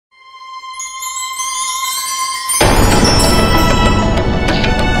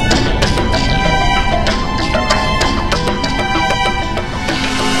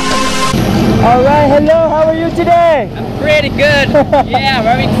pretty good. Yeah,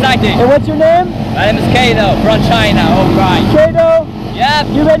 very excited. And what's your name? My name is Kato from China. All right. Kato? Yeah.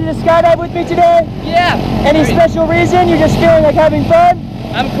 You ready to skydive with me today? Yeah. Any special reason? You're just feeling like having fun?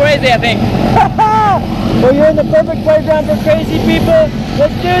 I'm crazy, I think. Well, you're in the perfect playground for crazy people.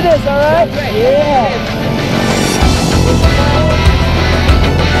 Let's do this, all right? Yeah.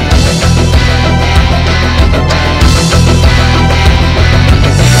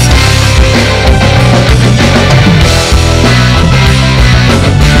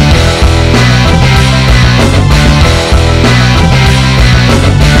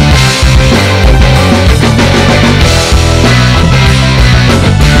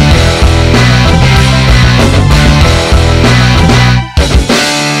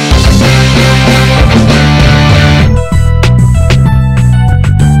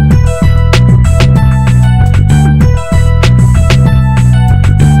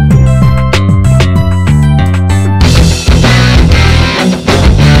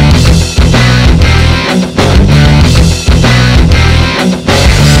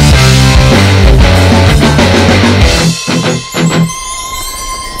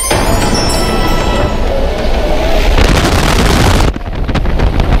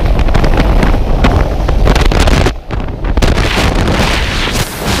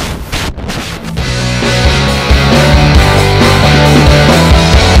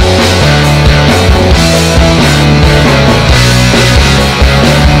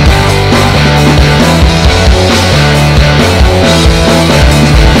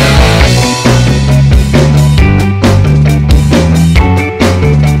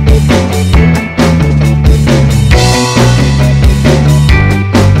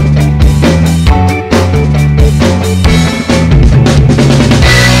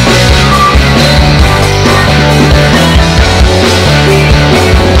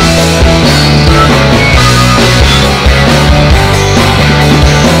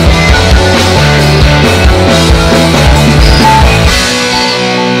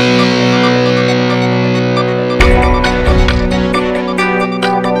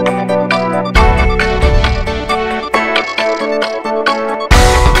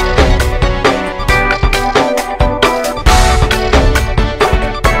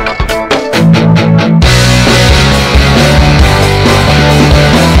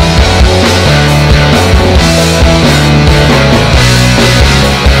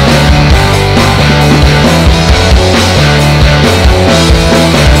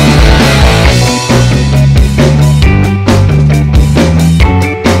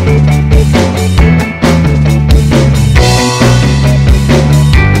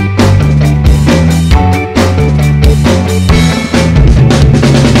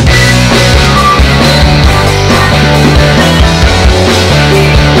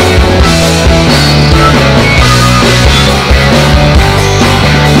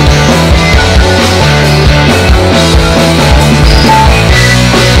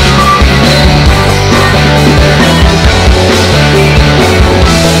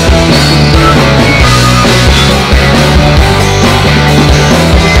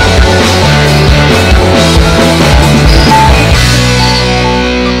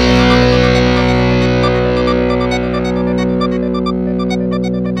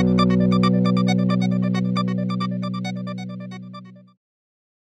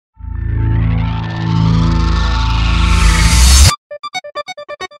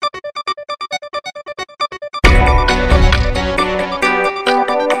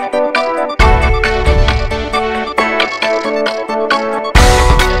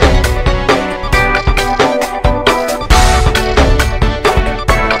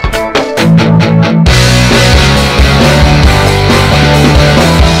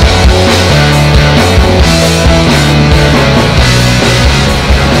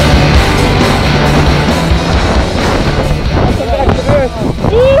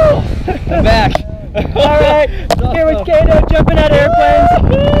 Jumping out of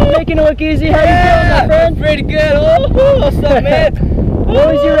airplanes, making it look easy. How you feeling, my friend? Pretty good. Oh, what's up, man?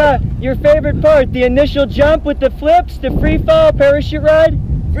 What was your favorite part? The initial jump with the flips, the free fall, parachute ride?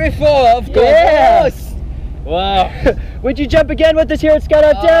 Free fall, of course. Yeah. Wow. Would you jump again with us here at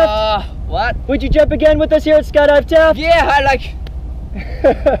Skydive Taft? What? Would you jump again with us here at Skydive Taft? Yeah, I like.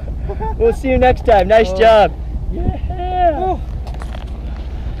 We'll see you next time. Nice job.